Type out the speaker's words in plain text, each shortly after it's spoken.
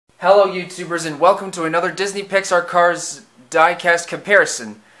Hello YouTubers and welcome to another Disney Pixar Cars diecast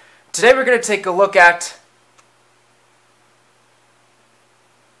comparison. Today we're going to take a look at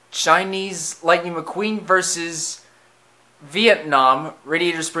Chinese Lightning McQueen versus Vietnam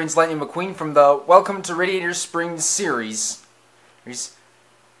Radiator Springs Lightning McQueen from the Welcome to Radiator Springs series.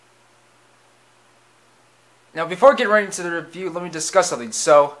 Now before getting right into the review, let me discuss something.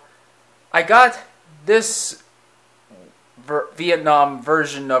 So, I got this Vietnam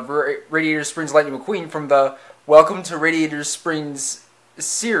version of Radiator Springs Lightning McQueen from the Welcome to Radiator Springs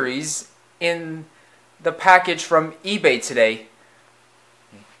series in the package from eBay today.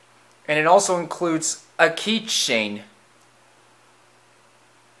 And it also includes a keychain.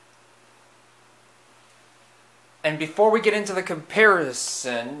 And before we get into the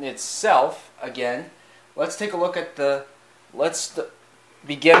comparison itself, again, let's take a look at let's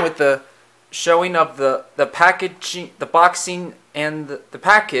begin with the showing of the packaging, the boxing, and the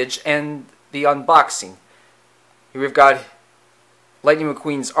package and the unboxing. Here we've got Lightning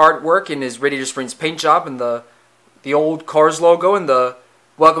McQueen's artwork in his Radiator Springs paint job, and the old Cars logo, and the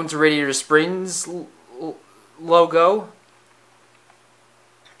Welcome to Radiator Springs logo.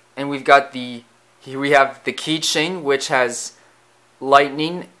 And we've got here we have the keychain, which has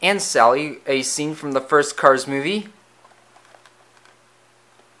Lightning and Sally, a scene from the first Cars movie.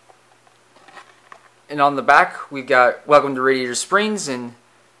 And on the back, we've got Welcome to Radiator Springs and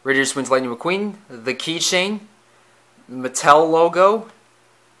Radiator Springs Lightning McQueen, the keychain, Mattel logo,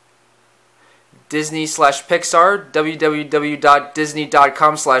 Disney/Pixar,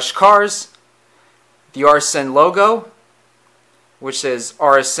 www.disney.com/cars, the RSN logo, which says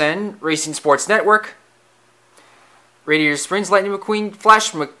RSN, Racing Sports Network, Radiator Springs Lightning McQueen,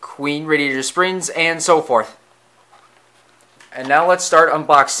 Flash McQueen, Radiator Springs, and so forth. And now let's start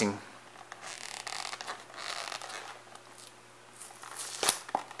unboxing.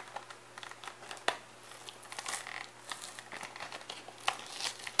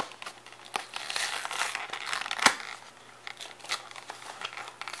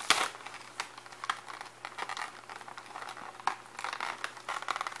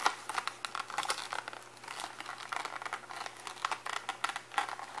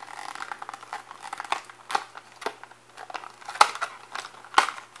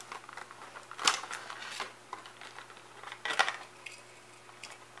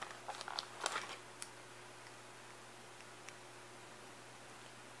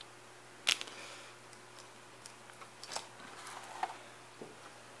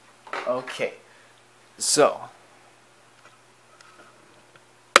 Okay, so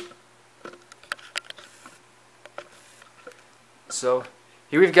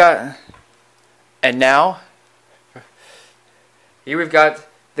here we've got, and now here we've got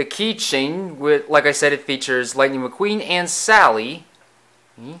the keychain with, like I said, it features Lightning McQueen and Sally,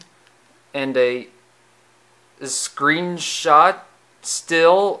 and a screenshot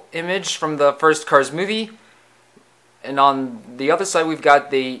still image from the first Cars movie. And on the other side, we've got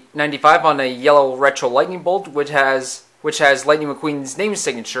the 95 on a yellow retro lightning bolt, which has Lightning McQueen's name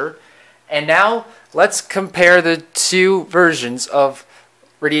signature. And now let's compare the two versions of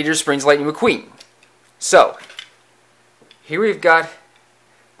Radiator Springs Lightning McQueen. So here we've got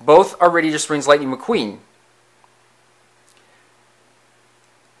both are Radiator Springs Lightning McQueen.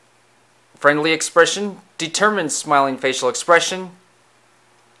 Friendly expression, determined smiling facial expression.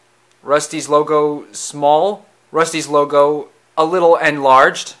 Rust-eze's logo small. Rust-eze's logo a little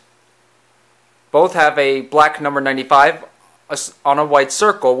enlarged. Both have a black number 95 on a white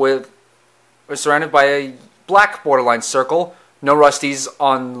circle surrounded by a black borderline circle. No Rust-eze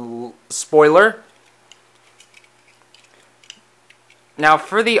on spoiler. Now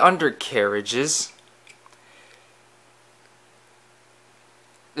for the undercarriages,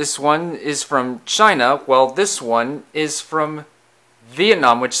 this one is from China, while this one is from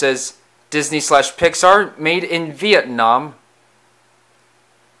Vietnam, which says Disney/Pixar, made in Vietnam.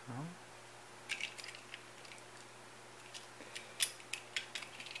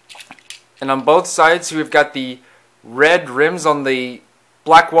 And on both sides, we've got the red rims on the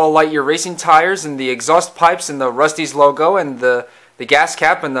Blackwall Lightyear racing tires, and the exhaust pipes, and the Rust-eze logo, and the gas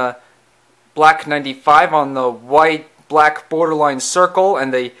cap, and the black 95 on the white black borderline circle,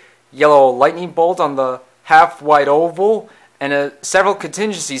 and the yellow lightning bolt on the half-white oval. And several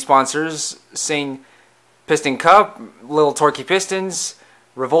contingency sponsors saying Pistoncup, Little Torquey Pistons,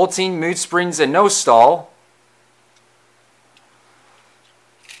 Revolting, Mood Springs, and No Stall.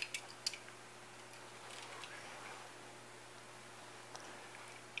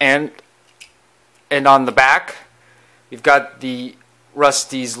 And on the back, we've got the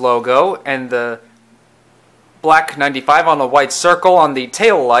Rust-eze logo and the black 95 on a white circle on the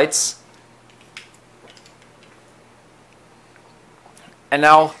tail lights. And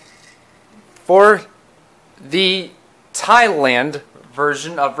now for the Thailand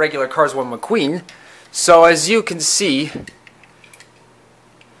version of regular Cars 1 McQueen. So as you can see,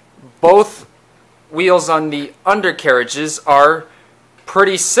 both wheels on the undercarriages are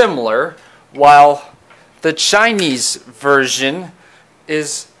pretty similar, while the Chinese version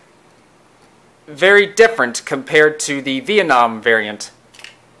is very different compared to the Vietnam variant.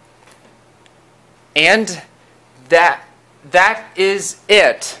 And that is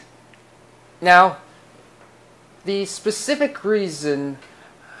it. Now, the specific reason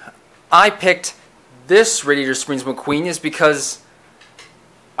I picked this Radiator Springs McQueen is because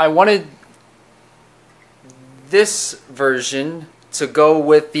I wanted this version to go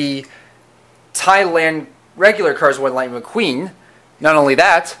with the Thailand regular Cars 1 Light McQueen. Not only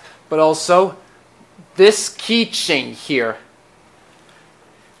that, but also this keychain here.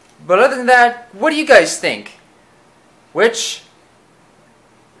 But other than that, what do you guys think? Which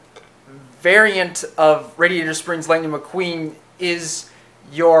variant of Radiator Springs Lightning McQueen is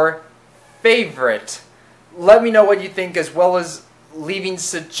your favorite? Let me know what you think, as well as leaving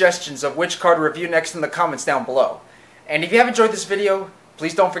suggestions of which car to review next in the comments down below. And if you have enjoyed this video,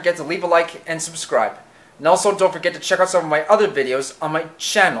 please don't forget to leave a like and subscribe. And also don't forget to check out some of my other videos on my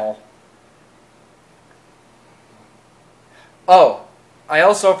channel. Oh, I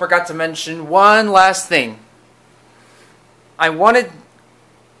also forgot to mention one last thing. I wanted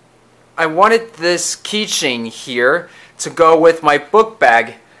this keychain here to go with my book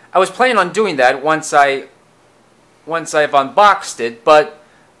bag. I was planning on doing that once I've unboxed it, but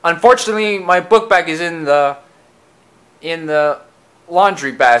unfortunately my book bag is in the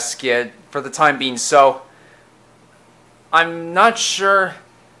laundry basket for the time being, so I'm not sure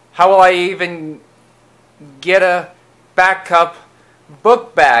how will I even get a backup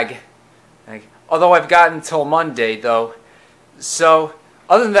book bag. Although I've got until Monday though. So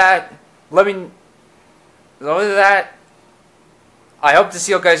other than that, I hope to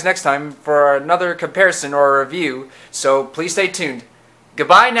see you guys next time for another comparison or a review, so please stay tuned.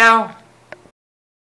 Goodbye now.